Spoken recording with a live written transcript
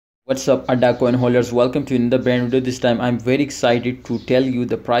What's up, Adda coin holders? Welcome to another brand video. This time I'm very excited to tell you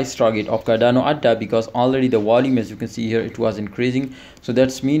the price target of Cardano Adda, because already the volume, as you can see here, it was increasing. So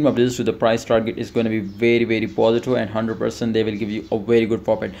that's mean my business to the price target is going to be very positive, and 100% they will give you a very good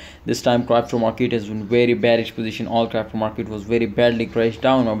profit. This time crypto market has been very bearish position. All crypto market was very badly crashed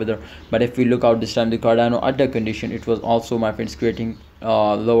down over there. But if we look out this time, the Cardano Adda condition, it was also, my friends, creating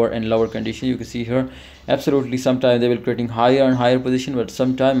lower and lower condition. You can see here, absolutely sometimes they will creating higher and higher position, but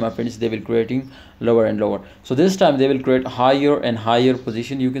sometime, my friends, they will creating lower and lower. So this time they will create higher and higher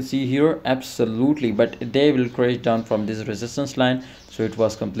position. You can see here, absolutely, but they will crash down from this resistance line. So it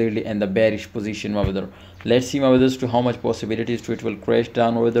was completely in the bearish position over there. Let's see, my brothers, to how much possibilities to it will crash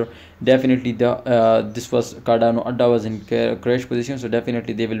down over there. Definitely the this was Cardano Adda was in crash position, so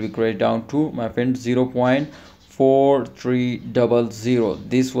definitely they will be crashed down to, my friends, 0.4300.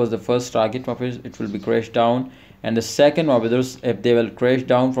 This was the first target, my friends. It will be crashed down. And the second, my brothers, if they will crash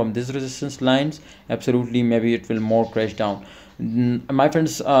down from these resistance lines, absolutely maybe it will more crash down. My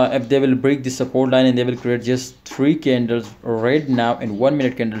friends, if they will break the support line and they will create just 3 candles right now in 1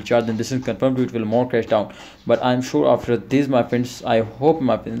 minute candle chart, then this is confirmed it will more crash down. But I'm sure after this, my friends, I hope,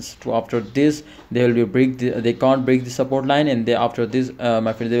 my friends, to after this they will be they can't break the support line, and they after this,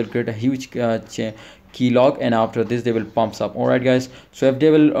 my friends, they will create a huge key log, and after this they will pumps up. All right, guys, so if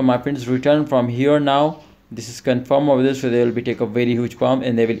they will, my friends, return from here now, this is confirmed over there, so they will be take a very huge pump,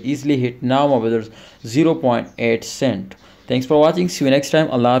 and they will easily hit now over there 0.8 cent. Thanks for watching. See you next time.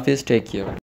 Allah Hafiz. Take care.